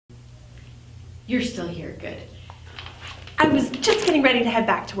You're still here, good. I was just getting ready to head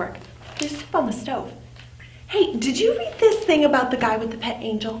back to work. There's soup on the stove. Hey, did you read this thing about the guy with the pet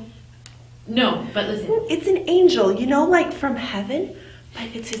angel? No, but listen. It's an angel, you know, like from heaven, but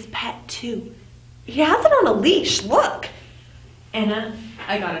it's his pet too. He has it on a leash, look. Anna,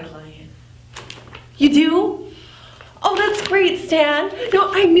 I got a client. You do? Oh, that's great, Stan.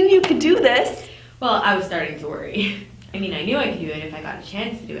 No, I knew you could do this. Well, I was starting to worry. I mean, I knew I could do it if I got a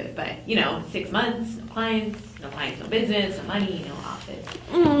chance to do it, but, you know, 6 months, no clients, no business, no money, no office.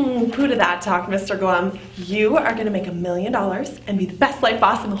 Poo to that talk, Mr. Glum. You are gonna make $1 million and be the best life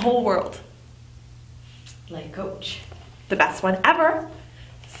boss in the whole world. Life coach. The best one ever.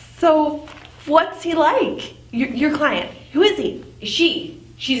 So, what's he like? Your client, who is he?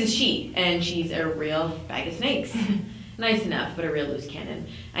 She's a she, and she's a real bag of snakes. Nice enough, but a real loose cannon.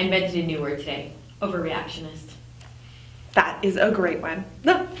 I invented a new word today, overreactionist. That is a great one.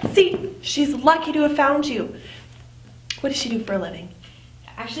 No, see, she's lucky to have found you. What does she do for a living?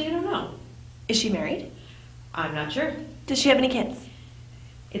 Actually, I don't know. Is she married? I'm not sure. Does she have any kids?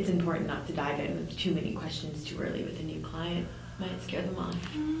 It's important not to dive in with too many questions too early with a new client. Might scare them off.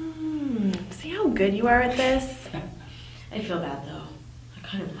 See how good you are at this? I feel bad though. I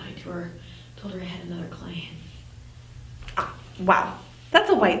kind of lied to her. Told her I had another client. Ah, wow, that's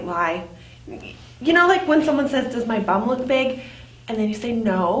a white lie. You know, like when someone says, does my bum look big? And then you say,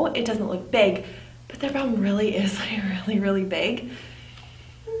 no, it doesn't look big. But their bum really is like really, really big.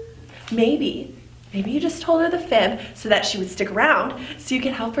 Maybe you just told her the fib so that she would stick around so you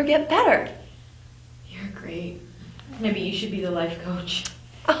can help her get better. You're great. Maybe you should be the life coach.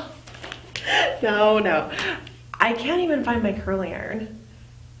 Oh, no. I can't even find my curling iron.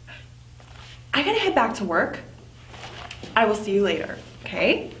 I gotta head back to work. I will see you later,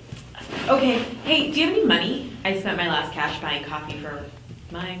 okay? Okay. Hey, do you have any money? I spent my last cash buying coffee for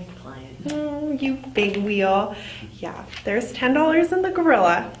my client. You big wheel. Yeah, there's $10 in the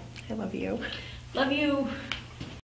gorilla. I love you. Love you.